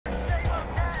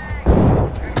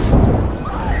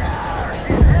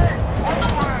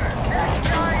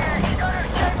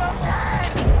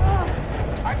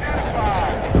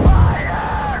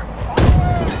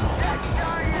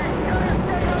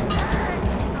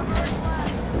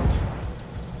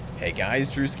Hey guys,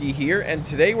 Drewski here, and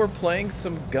today we're playing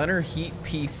some Gunner Heat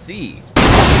PC.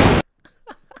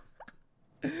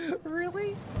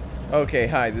 Really? Okay,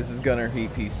 hi, this is Gunner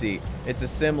Heat PC. It's a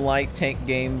sim light tank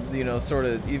game, you know, sort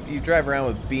of, you drive around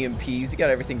with BMPs. You got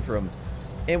everything from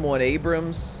M1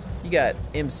 Abrams, you got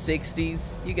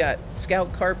M60s, you got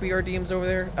Scout Carp BRDMs over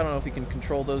there. I don't know if you can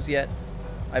control those yet.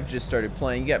 I've just started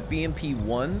playing. You got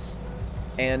BMP-1s,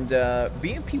 and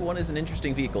BMP-1 is an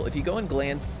interesting vehicle. If you go and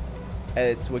glance at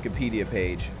its Wikipedia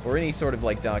page, or any sort of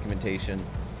like documentation,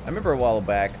 I remember a while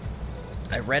back,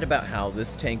 I read about how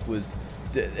this tank was...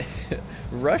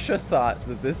 Russia thought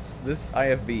that this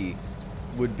IFV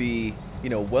would be, you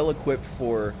know, well equipped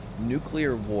for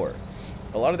nuclear war.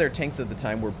 A lot of their tanks at the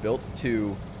time were built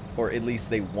to, or at least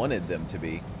they wanted them to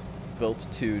be, built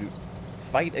to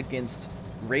fight against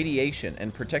radiation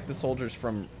and protect the soldiers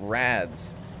from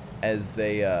rads as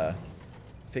they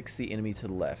fix the enemy to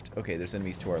the left. Okay, there's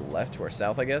enemies to our left, to our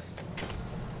south, I guess.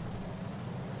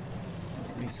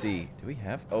 Let me see. Do we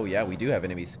have... Oh, yeah, we do have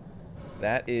enemies.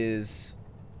 That is...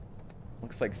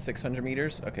 Looks like 600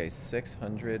 meters. Okay,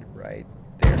 600 right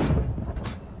there.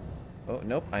 Oh,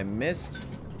 nope, I missed.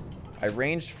 I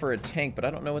ranged for a tank, but I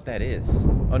don't know what that is.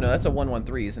 Oh, no, that's a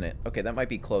 113, isn't it? Okay, that might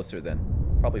be closer then.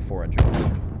 Probably 400.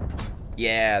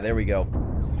 Yeah, there we go.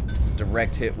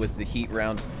 Direct hit with the heat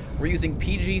round. We're using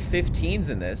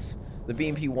PG-15s in this. The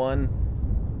BMP-1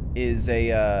 is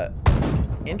a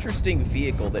interesting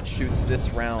vehicle that shoots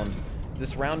this round.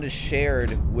 This round is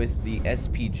shared with the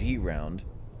SPG round.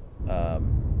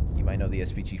 You might know the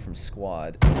SPG from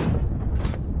Squad.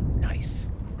 Nice.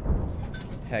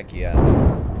 Heck yeah.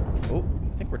 Oh,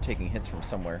 I think we're taking hits from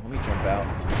somewhere. Let me jump out.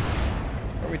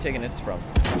 Where are we taking hits from?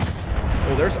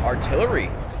 Oh, there's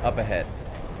artillery up ahead.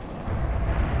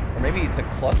 Or maybe it's a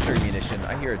cluster munition.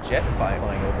 I hear a jet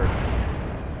flying over.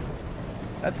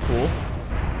 That's cool.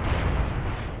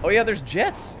 Oh yeah, there's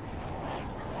jets.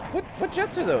 What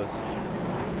jets are those?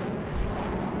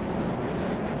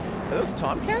 Are those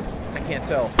Tomcats? I can't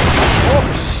tell.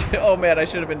 Oh shit! Oh man, I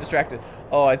should have been distracted.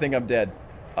 Oh, I think I'm dead.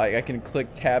 I can click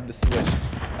tab to switch.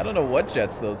 I don't know what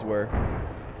jets those were.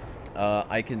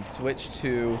 I can switch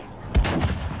to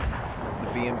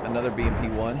the another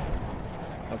BMP-1.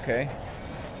 Okay.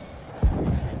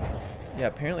 Yeah,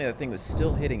 apparently that thing was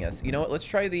still hitting us. You know what? Let's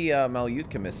try the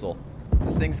Malyutka missile.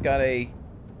 This thing's got a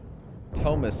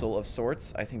tow missile of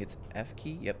sorts. I think it's F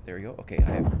key. Yep, there we go. Okay,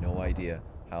 I have no idea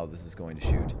how this is going to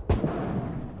shoot.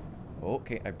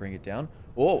 Okay, I bring it down.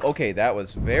 Oh, okay, that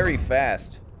was very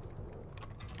fast.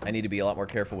 I need to be a lot more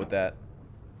careful with that.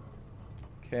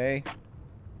 Okay.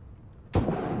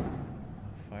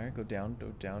 Fire, go down,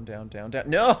 down, down, down, down.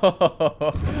 No!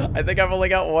 I think I've only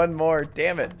got one more.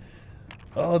 Damn it.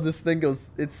 Oh, this thing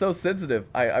goes... It's so sensitive.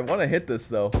 I want to hit this,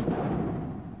 though.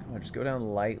 Come on, just go down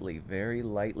lightly. Very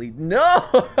lightly.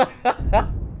 No!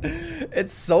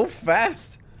 It's so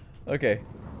fast. Okay.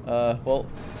 Well,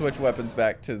 switch weapons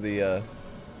back to the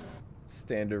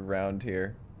standard round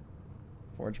here.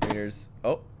 400 meters.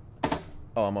 Oh,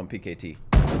 I'm on PKT.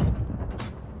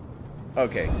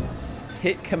 Okay.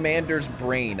 Hit commander's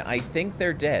brain. I think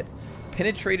they're dead.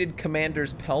 Penetrated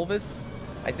commander's pelvis.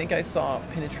 I think I saw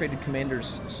penetrated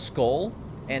commander's skull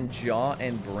and jaw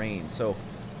and brain. So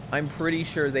I'm pretty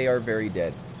sure they are very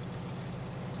dead.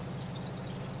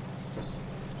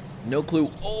 No clue.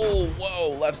 Oh,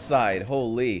 whoa, left side.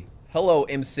 Holy. Hello,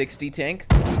 M60 tank.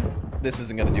 This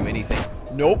isn't going to do anything.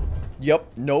 Nope. Yep,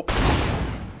 nope.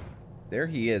 There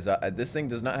he is. This thing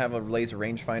does not have a laser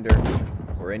rangefinder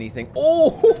or anything.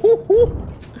 Oh!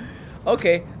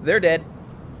 Okay, they're dead.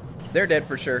 They're dead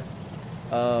for sure.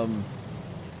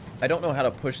 I don't know how to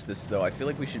push this, though. I feel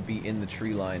like we should be in the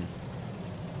tree line.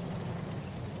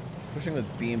 Pushing with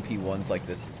BMP-1s like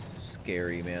this is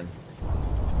scary, man.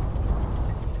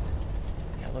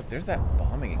 Look, there's that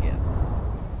bombing again.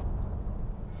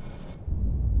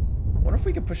 I wonder if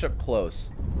we could push up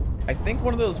close. I think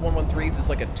one of those 113s is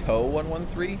like a tow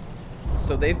 113,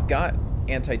 so they've got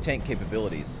anti-tank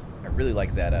capabilities. I really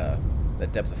like that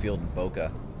that depth of field in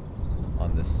Boca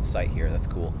on this site here. That's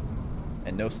cool.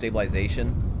 And no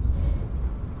stabilization.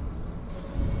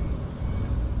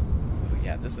 Oh,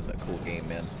 yeah, this is a cool game,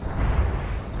 man.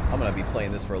 I'm gonna be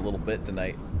playing this for a little bit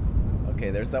tonight. Okay,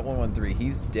 there's that 113.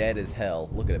 He's dead as hell.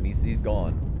 Look at him. He's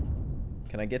gone.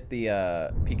 Can I get the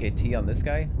PKT on this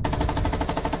guy?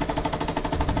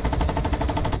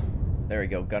 There we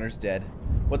go. Gunner's dead.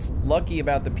 What's lucky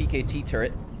about the PKT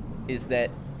turret is that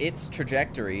its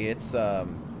trajectory, its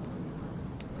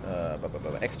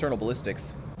external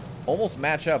ballistics, almost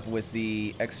match up with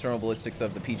the external ballistics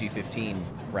of the PG-15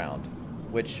 round,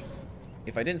 which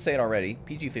if I didn't say it already,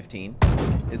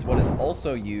 PG-15 is what is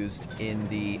also used in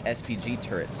the SPG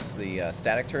turrets, the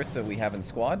static turrets that we have in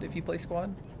Squad. If you play Squad,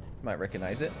 you might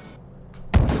recognize it.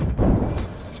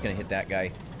 Just gonna hit that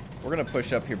guy. We're gonna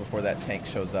push up here before that tank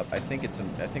shows up. I think it's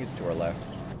to our left.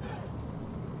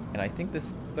 And I think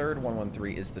this third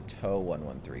 113 is the tow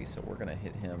 113, so we're gonna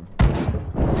hit him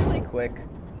really quick.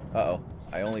 Uh-oh.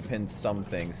 I only pinned some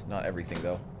things, not everything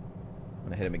though. I'm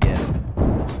gonna hit him again.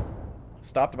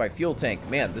 Stopped by fuel tank.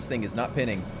 Man, this thing is not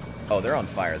pinning. Oh, they're on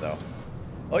fire though.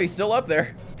 Oh, he's still up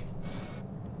there.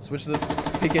 Switch to the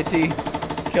PKT.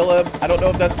 Kill him. I don't know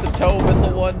if that's the tow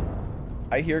missile one.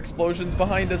 I hear explosions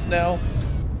behind us now.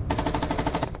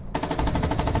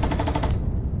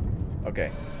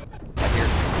 Okay. I hear.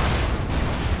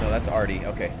 No, that's Artie.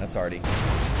 Okay, that's Artie.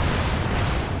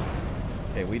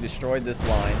 Okay, we destroyed this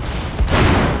line.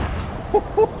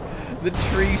 The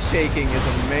tree shaking is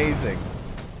amazing.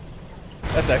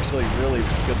 That's actually really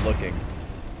good looking.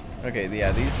 Okay,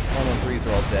 yeah, these 113s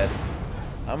are all dead.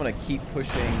 I'm gonna keep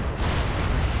pushing.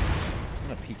 I'm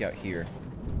gonna peek out here.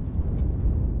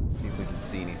 See if we can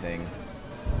see anything.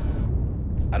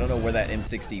 I don't know where that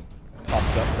M60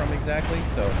 pops up from exactly,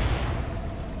 so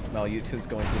Malyutka's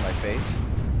going through my face.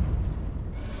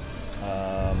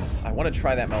 I want to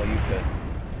try that Malyutka.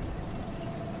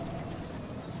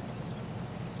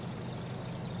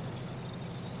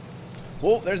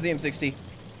 Whoa, there's the M60.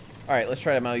 Alright, let's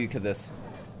try to Malyutka this.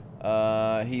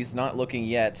 He's not looking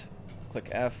yet. Click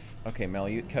F. Okay,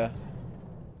 Malyutka.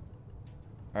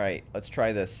 Alright, let's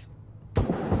try this.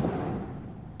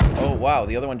 Oh, wow,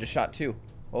 the other one just shot too.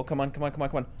 Oh, come on, come on, come on,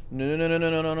 come on. No, no, no, no,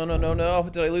 no, no, no, no, no, no.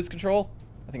 Did I lose control?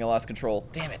 I think I lost control.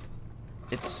 Damn it.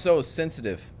 It's so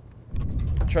sensitive.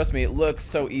 Trust me, it looks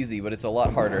so easy, but it's a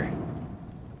lot harder.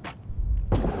 There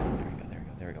we go, there we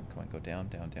go, there we go. Come on, go down,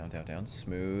 down, down, down, down.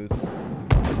 Smooth.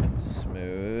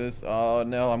 Smooth. Oh,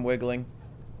 no, I'm wiggling.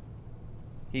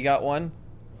 He got one.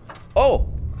 Oh!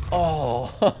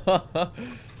 Oh!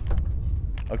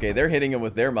 Okay, they're hitting him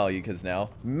with their Malyukas now.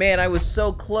 Man, I was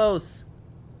so close!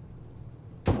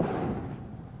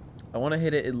 I want to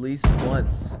hit it at least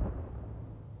once.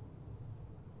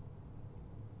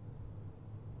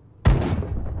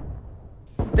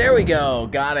 There we go!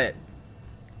 Got it!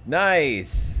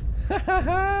 Nice!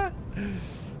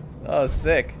 Oh,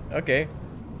 sick. Okay.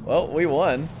 Well, we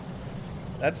won.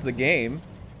 That's the game.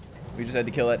 We just had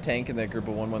to kill that tank and that group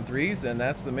of 113s, and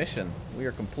that's the mission. We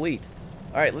are complete.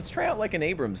 Alright, let's try out like an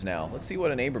Abrams now. Let's see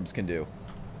what an Abrams can do.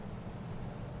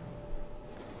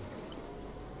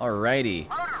 Alrighty.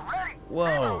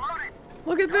 Whoa.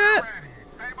 Look at that!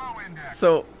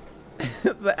 So,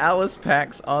 the Alice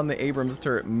packs on the Abrams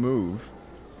turret move.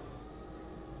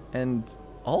 And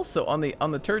also on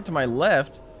the turret to my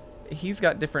left, he's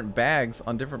got different bags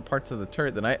on different parts of the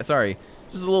turret than sorry,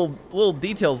 just little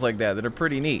details like that are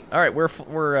pretty neat. All right, we're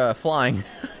flying.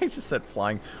 I just said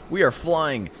flying. We are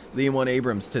flying the M1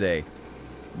 Abrams today.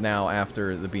 Now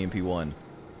after the BMP-1.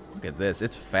 Look at this.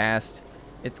 It's fast.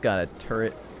 It's got a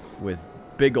turret with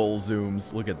big ol'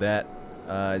 zooms. Look at that.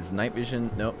 Is night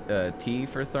vision? No. T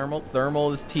for thermal.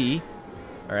 Thermal is T.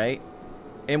 All right.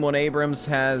 M1 Abrams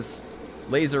has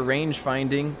laser range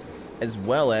finding, as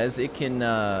well as it can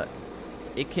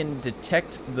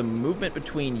detect the movement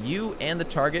between you and the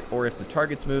target, or if the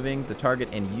target's moving, the target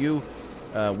and you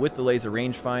with the laser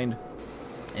range find,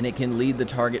 and it can lead the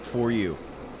target for you.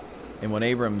 And when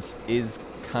Abrams is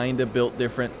kind of built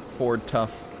different, Ford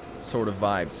tough sort of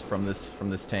vibes from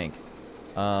this tank.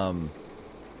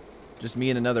 Just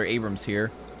me and another Abrams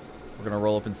here. We're gonna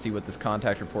roll up and see what this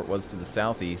contact report was to the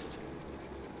southeast,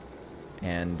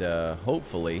 and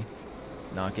hopefully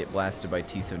not get blasted by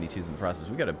T-72s in the process.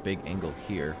 We got a big angle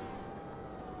here.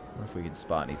 What if we can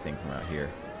spot anything from out here?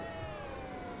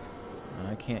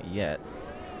 I can't yet.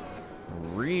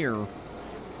 Rear.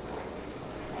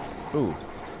 Ooh,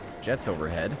 jets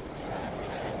overhead.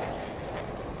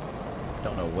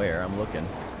 Don't know where. I'm looking.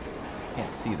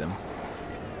 Can't see them.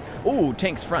 Ooh,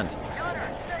 tanks front.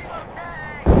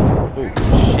 Ooh,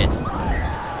 shit.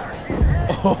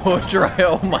 Oh, dry.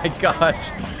 Oh my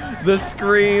gosh. The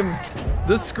scream.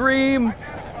 The scream.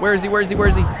 Where is he? Where is he? Where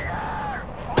is he?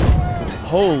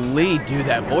 Holy, dude,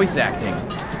 that voice acting.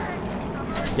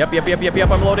 Yep, yep, yep, yep,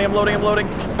 yep. I'm loading, I'm loading, I'm loading.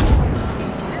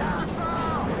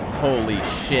 Holy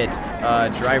shit.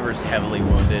 Driver's heavily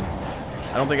wounded.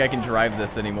 I don't think I can drive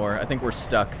this anymore. I think we're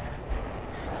stuck.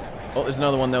 Oh, there's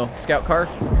another one, though. Scout car.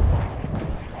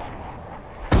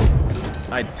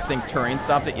 I think terrain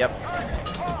stopped it. Yep.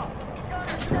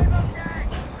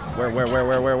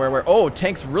 Where? Oh,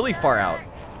 tank's really far out.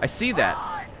 I see that.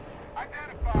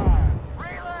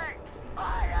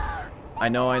 I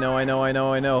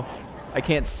know. I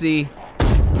can't see.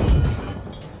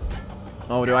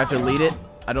 Oh, do I have to lead it?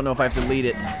 I don't know if I have to lead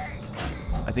it.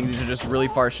 I think these are just really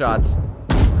far shots.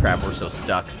 Crap, we're so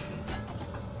stuck.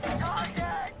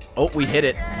 Oh, we hit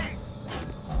it.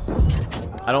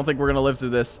 I don't think we're gonna live through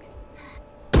this.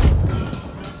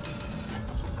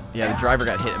 Yeah, the driver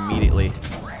got hit immediately.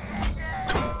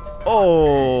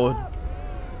 Oh.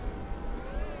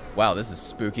 Wow, this is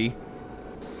spooky.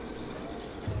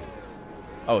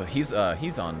 Oh, he's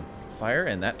on fire,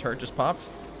 and that turret just popped.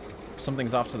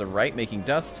 Something's off to the right, making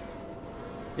dust.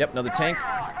 Yep, another tank.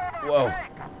 Whoa.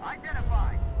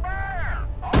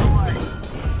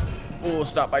 Oh,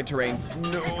 stop by terrain.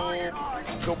 No.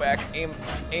 Go back. Aim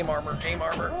armor. Aim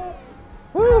armor.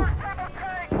 Woo.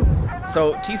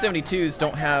 So T-72s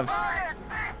don't have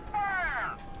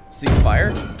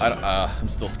ceasefire. I'm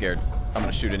still scared. I'm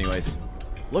gonna shoot anyways.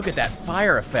 Look at that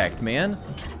fire effect, man.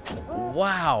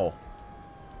 Wow.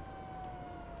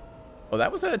 Oh,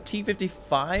 that was a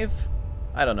T-55?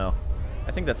 I don't know.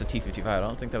 I think that's a T-55. I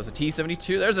don't think that was a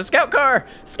T-72. There's a scout car!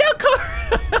 Scout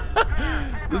car!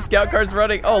 The scout car's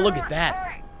running. Oh, look at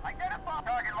that.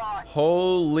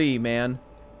 Holy, man.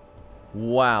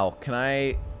 Wow. Can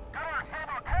I...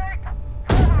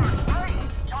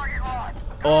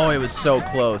 Oh, it was so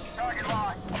close.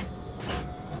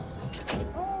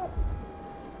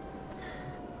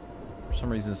 For some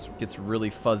reason, this gets really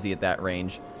fuzzy at that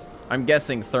range. I'm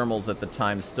guessing thermals at the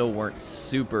time still weren't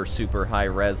super, super high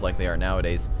res like they are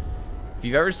nowadays. If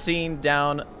you've ever seen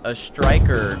down a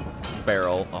striker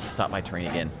barrel... Oh, stop my terrain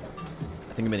again.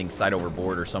 I think I'm hitting side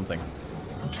overboard or something.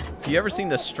 If you ever seen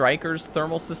the striker's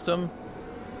thermal system,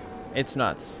 it's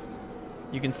nuts.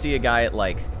 You can see a guy at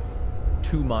like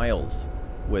 2 miles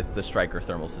with the striker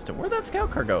thermal system. Where'd that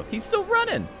scout car go? He's still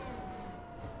running.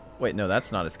 Wait, no,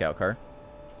 that's not a scout car.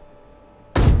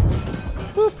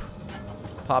 Whoop.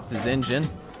 Popped his engine.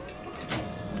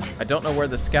 I don't know where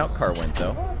the scout car went,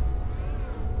 though.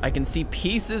 I can see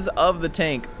pieces of the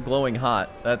tank glowing hot.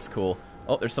 That's cool.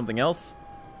 Oh, there's something else.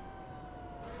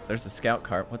 There's the scout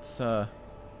car. Let's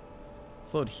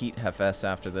load Heat FS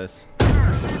after this.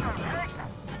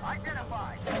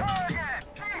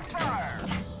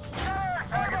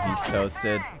 He's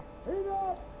toasted.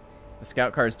 The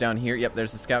scout car's down here. Yep,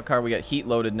 there's the scout car. We got Heat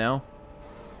loaded now.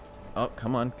 Oh,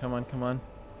 come on, come on, come on.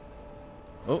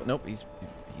 Oh, nope, he's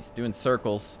doing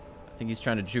circles. I think he's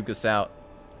trying to juke us out.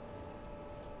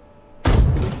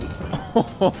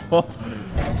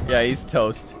 Yeah, he's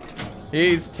toast.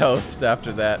 He's toast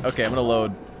after that. Okay, I'm gonna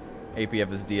load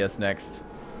APFSDS next.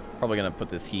 Probably gonna put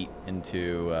this Heat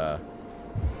into, oh.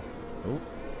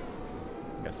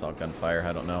 I think I saw gunfire,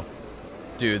 I don't know.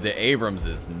 Dude, the Abrams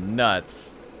is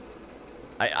nuts.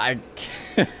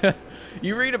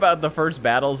 You read about the first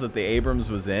battles that the Abrams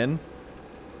was in,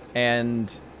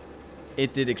 and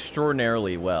it did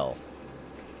extraordinarily well.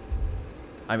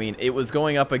 I mean, it was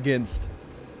going up against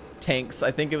tanks.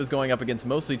 I think it was going up against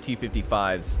mostly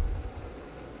T-55s.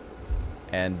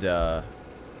 And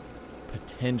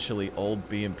potentially old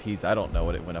BMPs. I don't know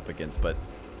what it went up against, but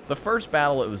the first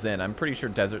battle it was in, I'm pretty sure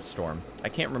Desert Storm. I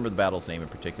can't remember the battle's name in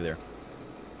particular.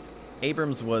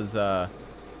 Abrams was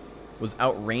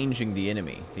outranging the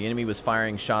enemy. The enemy was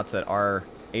firing shots at our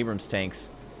Abrams tanks,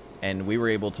 and we were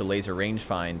able to laser range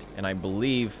find, and I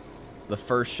believe the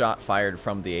first shot fired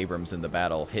from the Abrams in the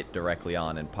battle hit directly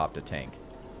on and popped a tank.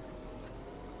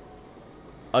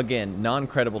 Again,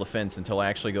 non-credible defense until I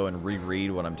actually go and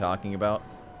reread what I'm talking about.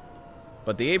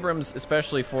 But the Abrams,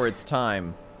 especially for its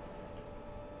time,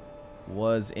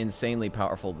 was insanely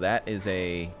powerful. That is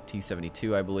a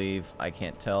T-72, I believe. I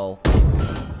can't tell.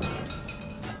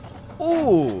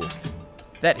 Ooh!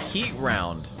 That heat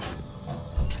round.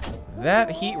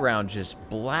 That heat round just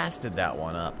blasted that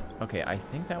one up. Okay, I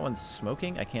think that one's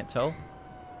smoking. I can't tell.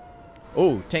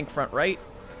 Oh, tank front right.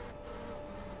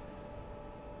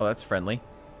 Oh, that's friendly.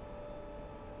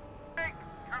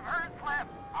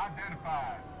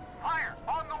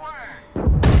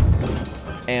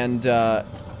 And, oh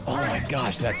my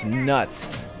gosh, that's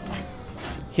nuts.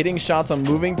 Hitting shots on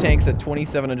moving tanks at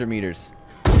 2,700 meters.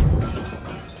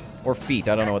 Or feet,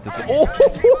 I don't know what this is. Oh!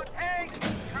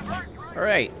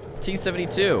 Alright,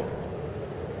 T-72.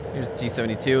 Here's the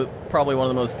T-72. Probably one of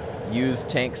the most used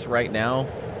tanks right now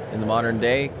in the modern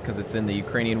day, because it's in the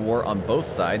Ukrainian war on both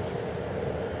sides.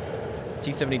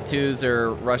 T-72s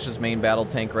are Russia's main battle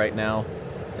tank right now.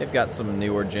 They've got some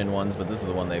newer gen ones, but this is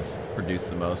the one they've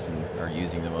produced the most and are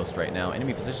using the most right now.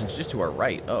 Enemy positions just to our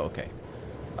right. Oh, okay.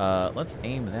 Let's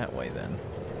aim that way then.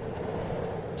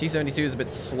 T-72 is a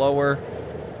bit slower.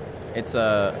 It's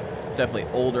definitely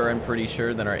older, I'm pretty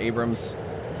sure, than our Abrams.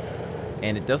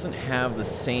 And it doesn't have the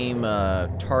same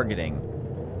targeting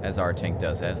as our tank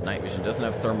does. It has night vision. Doesn't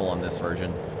have thermal on this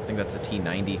version. I think that's a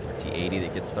T90 or T80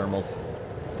 that gets thermals.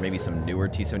 Or maybe some newer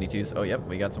T72s. Oh, yep,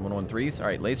 we got some 113s. All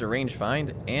right, laser range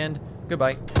find, and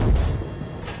goodbye.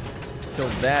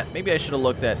 Killed that. Maybe I should have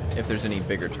looked at if there's any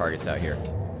bigger targets out here.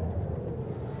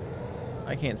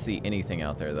 I can't see anything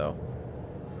out there, though.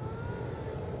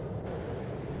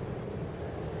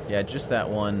 Yeah, just that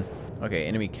one. Okay,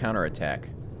 enemy counterattack.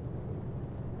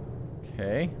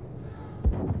 Okay.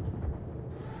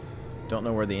 Don't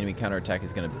know where the enemy counterattack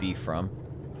is going to be from.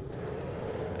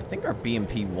 I think our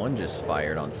BMP-1 just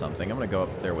fired on something. I'm going to go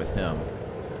up there with him.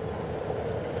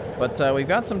 But we've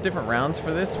got some different rounds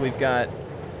for this. We've got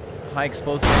high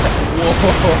explosive. Whoa!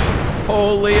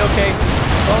 Holy, okay.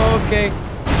 Okay.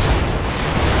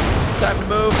 Time to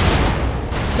move.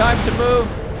 Time to move.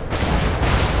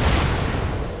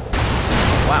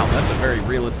 Wow, that's a very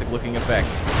realistic looking effect.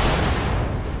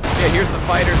 Yeah, here's the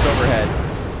fighters overhead.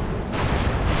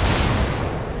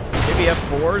 Maybe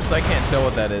F4s? I can't tell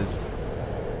what that is.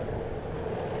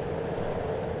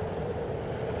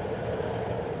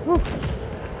 Whew.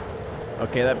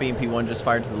 Okay, that BMP-1 just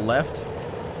fired to the left.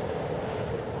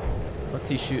 What's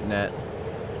he shooting at?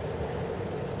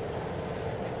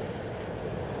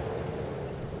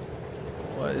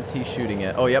 What is he shooting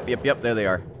at? Oh, yep, there they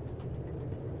are.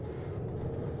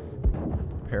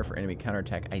 Prepare for enemy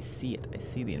counterattack. I see it. I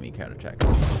see the enemy counterattack.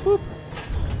 Whoop.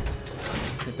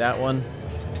 Hit that one.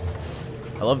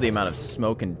 I love the amount of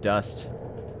smoke and dust.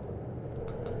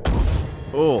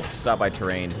 Oh, stop by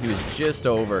terrain. He was just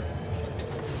over.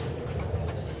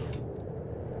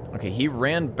 Okay, he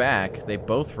ran back. They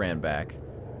both ran back.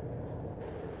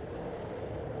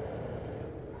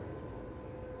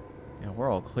 Yeah, we're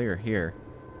all clear here.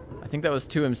 I think that was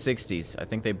two M60s. I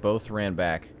think they both ran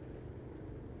back.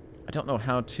 I don't know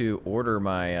how to order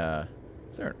my,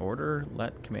 is there an order?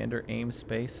 Let commander aim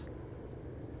space?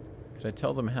 Could I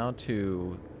tell them how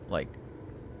to, like,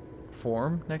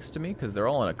 form next to me? Because they're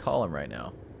all in a column right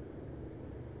now.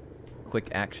 Quick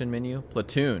action menu.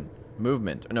 Platoon.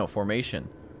 Movement. No, formation.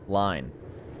 Line.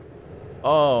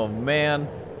 Oh, man.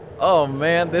 Oh,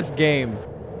 man, this game.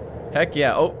 Heck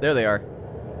yeah. Oh, there they are.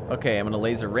 Okay, I'm going to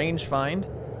laser range find.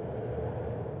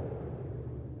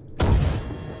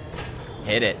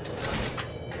 Hit it.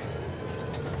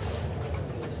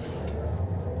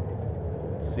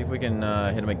 Let's see if we can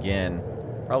hit him again.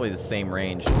 Probably the same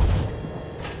range.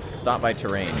 Stop by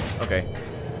terrain. Okay.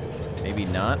 Maybe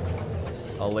not.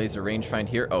 I'll laser range find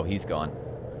here. Oh, he's gone.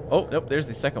 Oh, nope, there's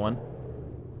the second one.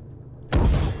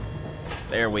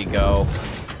 There we go.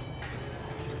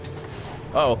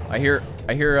 Uh-oh, I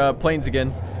hear planes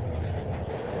again.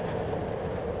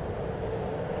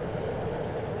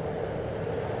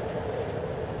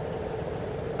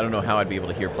 I don't know how I'd be able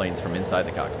to hear planes from inside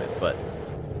the cockpit, but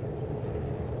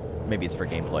maybe it's for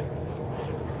gameplay.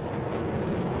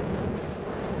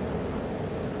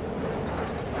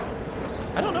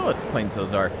 I don't know what planes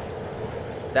those are.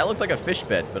 That looked like a fish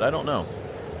bed, but I don't know.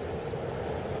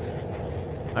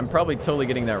 I'm probably totally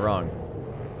getting that wrong.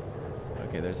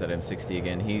 Okay, there's that M60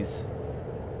 again. He's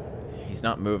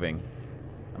not moving.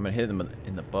 I'm gonna hit him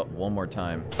in the butt one more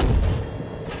time.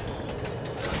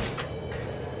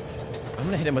 I'm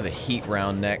gonna hit him with a heat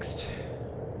round next.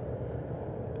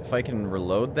 If I can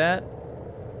reload that.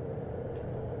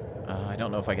 I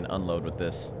don't know if I can unload with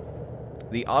this.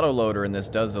 The autoloader in this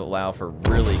does allow for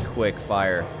really quick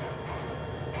fire.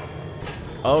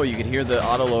 Oh, you could hear the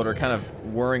autoloader kind of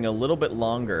whirring a little bit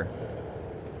longer.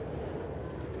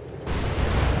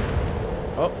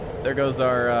 Oh, there goes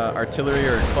our artillery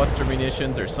or cluster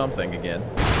munitions or something again.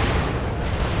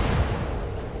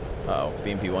 Uh-oh,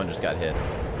 BMP-1 just got hit.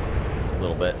 A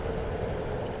little bit.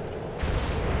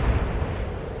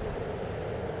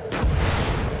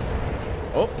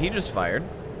 Oh, he just fired.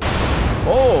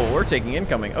 Oh, we're taking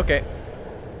incoming. Okay.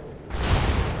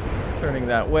 Turning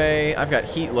that way. I've got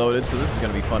heat loaded, so this is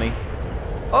going to be funny.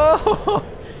 Oh,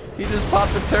 he just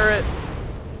popped the turret.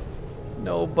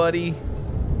 No, buddy.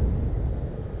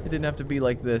 It didn't have to be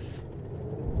like this.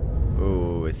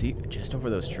 Oh, is he just over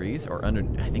those trees or under?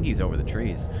 I think he's over the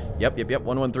trees. Yep.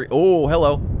 113. Oh,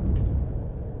 hello.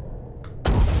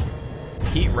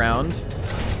 Heat round.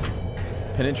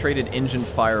 Penetrated engine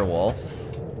firewall.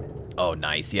 Oh,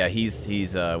 nice. Yeah, he's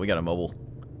we got a mobile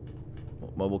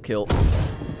kill.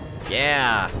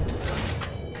 Yeah.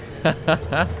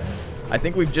 I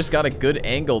think we've just got a good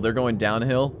angle. They're going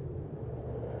downhill.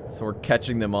 So we're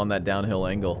catching them on that downhill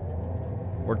angle.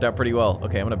 Worked out pretty well.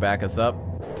 Okay, I'm going to back us up.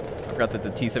 I forgot that the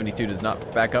T-72 does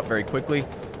not back up very quickly.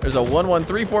 There's a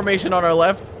 1-1-3 formation on our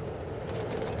left.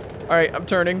 Alright, I'm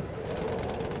turning.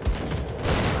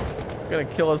 Gonna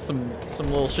kill us some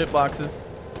little shit boxes.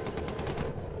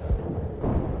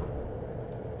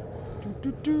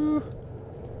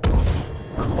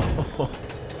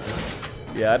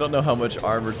 Yeah, I don't know how much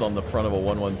armor's on the front of a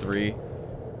 113,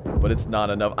 but it's not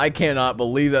enough. I cannot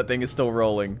believe that thing is still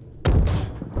rolling.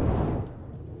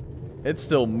 It's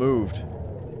still moved.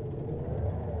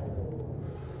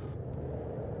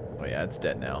 Oh yeah, it's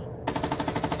dead now.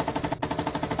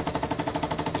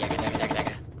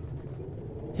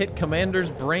 Hit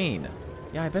commander's brain.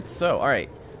 Yeah, I bet so. Alright.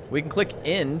 We can click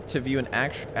in to view an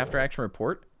after action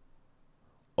report.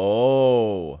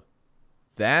 Oh.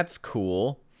 That's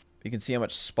cool. You can see how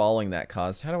much spalling that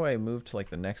caused. How do I move to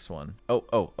like the next one?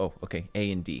 Oh, okay.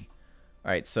 A and D.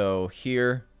 Alright, so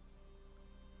here.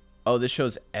 Oh, this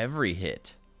shows every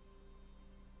hit.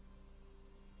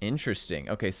 Interesting.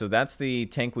 Okay, so that's the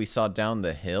tank we saw down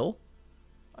the hill,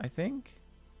 I think.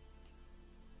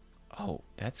 Oh,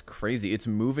 that's crazy. It's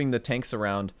moving the tanks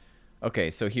around. Okay,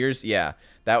 so here's, yeah,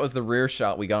 that was the rear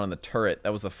shot we got on the turret.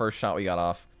 That was the first shot we got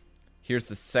off. Here's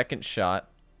the second shot.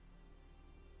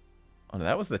 Oh, no,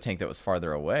 that was the tank that was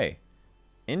farther away.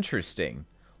 Interesting.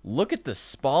 Look at the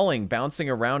spalling bouncing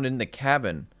around in the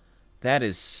cabin. That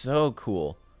is so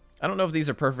cool. I don't know if these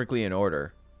are perfectly in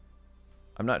order.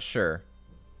 I'm not sure.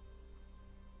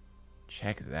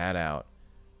 Check that out.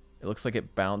 It looks like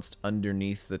it bounced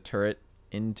underneath the turret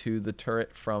into the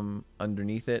turret from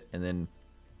underneath it, and then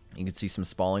you can see some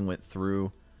spalling went through.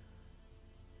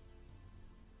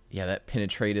 Yeah, that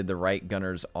penetrated the right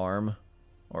gunner's arm,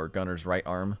 or gunner's right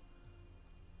arm.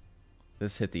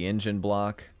 This hit the engine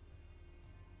block.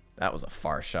 That was a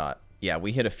far shot. Yeah,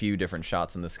 we hit a few different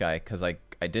shots in this guy because I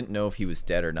didn't know if he was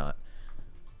dead or not.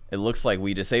 It looks like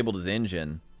we disabled his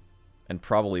engine and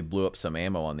probably blew up some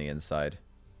ammo on the inside.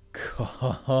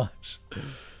 Gosh.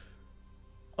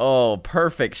 Oh,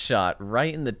 perfect shot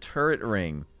right in the turret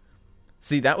ring.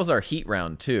 See, that was our heat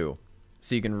round too.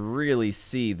 So you can really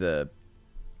see the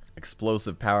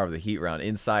explosive power of the heat round.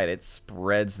 Inside, it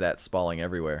spreads that spalling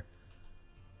everywhere.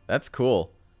 That's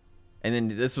cool. And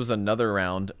then this was another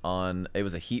round on, it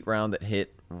was a heat round that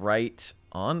hit right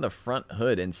on the front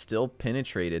hood and still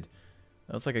penetrated.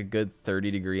 That was like a good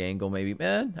 30-degree angle maybe.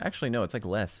 Actually no, it's like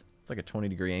less. It's like a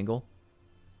 20-degree angle.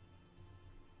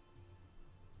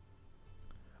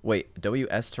 Wait,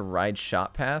 WS to ride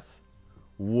shot path?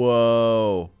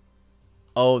 Whoa.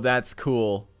 Oh, that's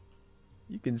cool.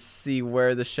 You can see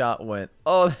where the shot went.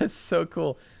 Oh, that's so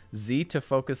cool. Z to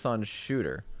focus on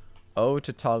shooter. O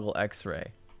to toggle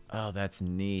X-ray. Oh, that's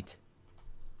neat.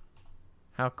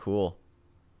 How cool.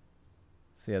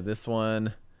 So yeah, this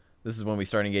one, this is when we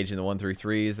start engaging the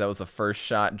 133s. That was the first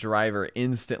shot. Driver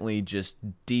instantly just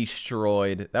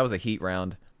destroyed. That was a heat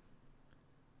round.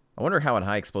 I wonder how a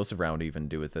high explosive round would even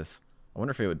do with this. I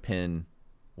wonder if it would pin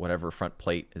whatever front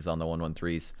plate is on the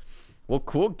 113s. Well,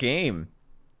 cool game.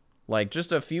 Like,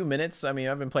 just a few minutes. I mean,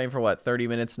 I've been playing for, what, 30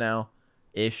 minutes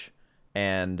now-ish.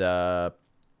 And,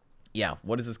 yeah,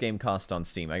 what does this game cost on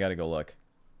Steam? I gotta go look.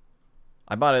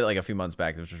 I bought it, like, a few months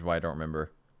back, which is why I don't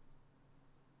remember.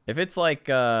 If it's, like,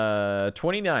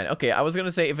 29. Okay, I was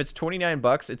gonna say, if it's 29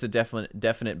 bucks, it's a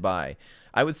definite buy.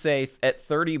 I would say, at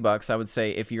 30 bucks, I would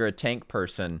say, if you're a tank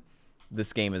person,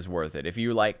 this game is worth it. If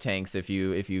you like tanks,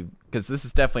 because this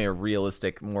is definitely a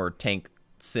realistic, more tank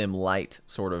sim light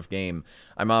sort of game.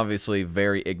 I'm obviously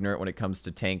very ignorant when it comes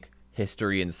to tank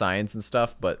history and science and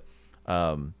stuff, but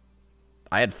I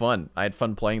had fun. I had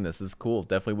fun playing this. This is cool.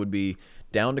 Definitely would be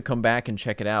down to come back and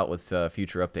check it out with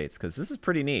future updates, because this is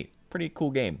pretty neat. Pretty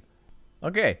cool game.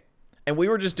 Okay. And we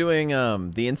were just doing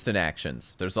the instant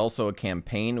actions. There's also a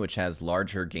campaign which has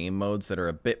larger game modes that are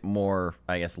a bit more,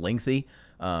 I guess, lengthy.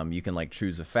 You can, like,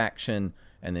 choose a faction,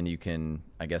 and then you can,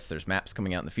 I guess there's maps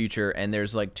coming out in the future, and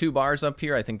there's like 2 bars up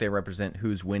here. I think they represent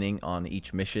who's winning on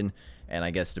each mission, and I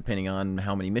guess depending on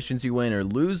how many missions you win or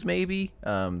lose, maybe,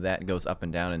 that goes up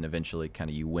and down, and eventually kind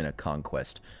of you win a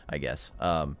conquest, I guess.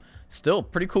 Still,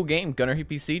 pretty cool game. Gunner Heat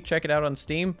PC, check it out on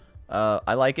Steam.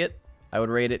 I like it. I would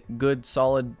rate it good,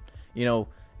 solid. You know,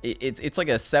 it's like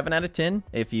a 7 out of 10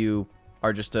 if you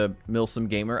are just a Milsim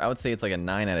gamer. I would say it's like a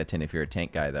 9 out of 10 if you're a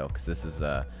tank guy, though, because this is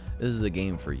a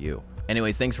game for you.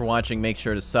 Anyways, thanks for watching. Make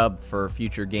sure to sub for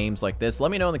future games like this.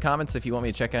 Let me know in the comments if you want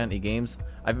me to check out any games.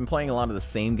 I've been playing a lot of the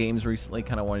same games recently.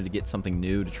 Kind of wanted to get something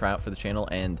new to try out for the channel,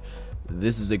 and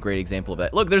this is a great example of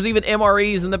that. Look, there's even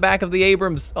MREs in the back of the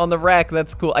Abrams on the rack.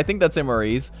 That's cool. I think that's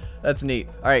MREs. That's neat.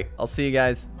 All right, I'll see you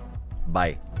guys.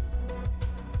 Bye.